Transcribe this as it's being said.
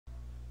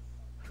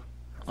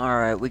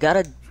Alright, we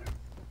gotta...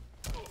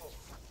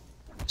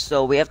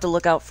 So we have to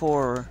look out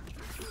for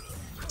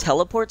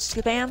teleport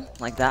spam,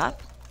 like that.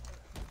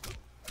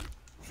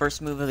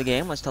 First move of the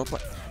game was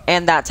teleport.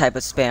 And that type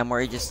of spam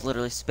where he just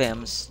literally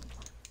spams.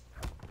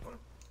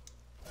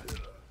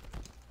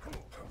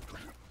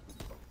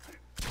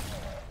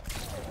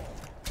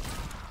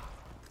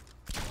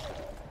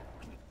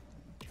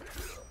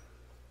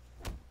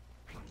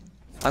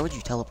 Why would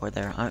you teleport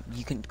there?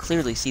 You can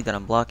clearly see that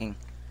I'm blocking.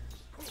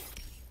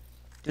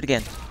 Do it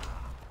again.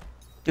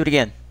 Do it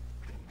again.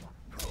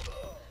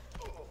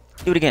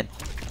 Do it again.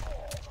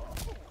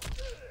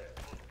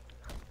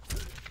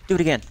 Do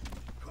it again.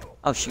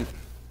 Oh, shoot.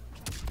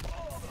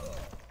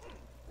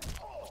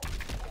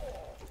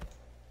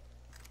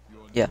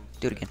 Yeah,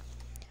 do it again.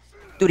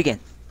 Do it again.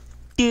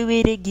 Do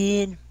it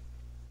again.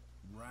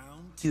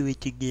 Do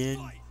it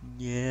again.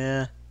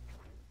 Yeah.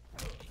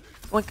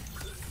 Boink.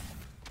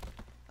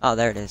 Oh,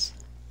 there it is.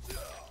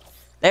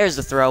 There's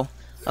the throw.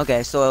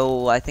 Okay,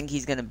 so I think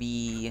he's gonna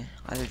be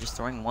either just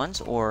throwing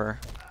once or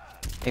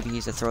maybe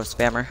he's a throw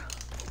spammer.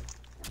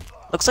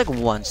 Looks like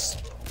once.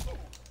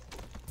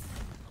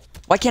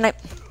 Why can't I?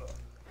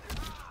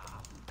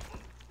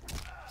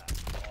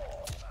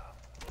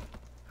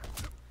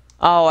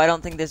 Oh, I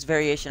don't think this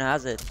variation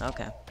has it.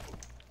 Okay.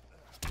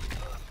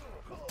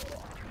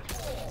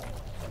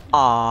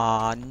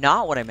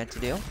 Not what I meant to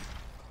do.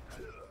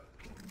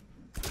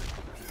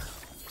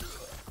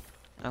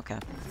 Okay.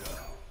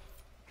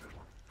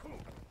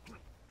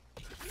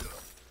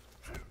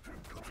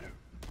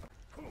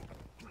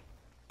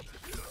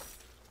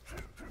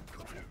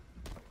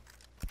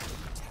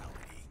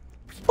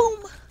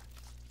 Boom!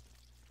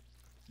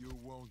 You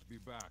won't be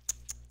back.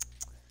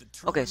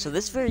 Okay, so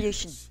this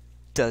variation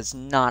does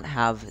not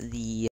have the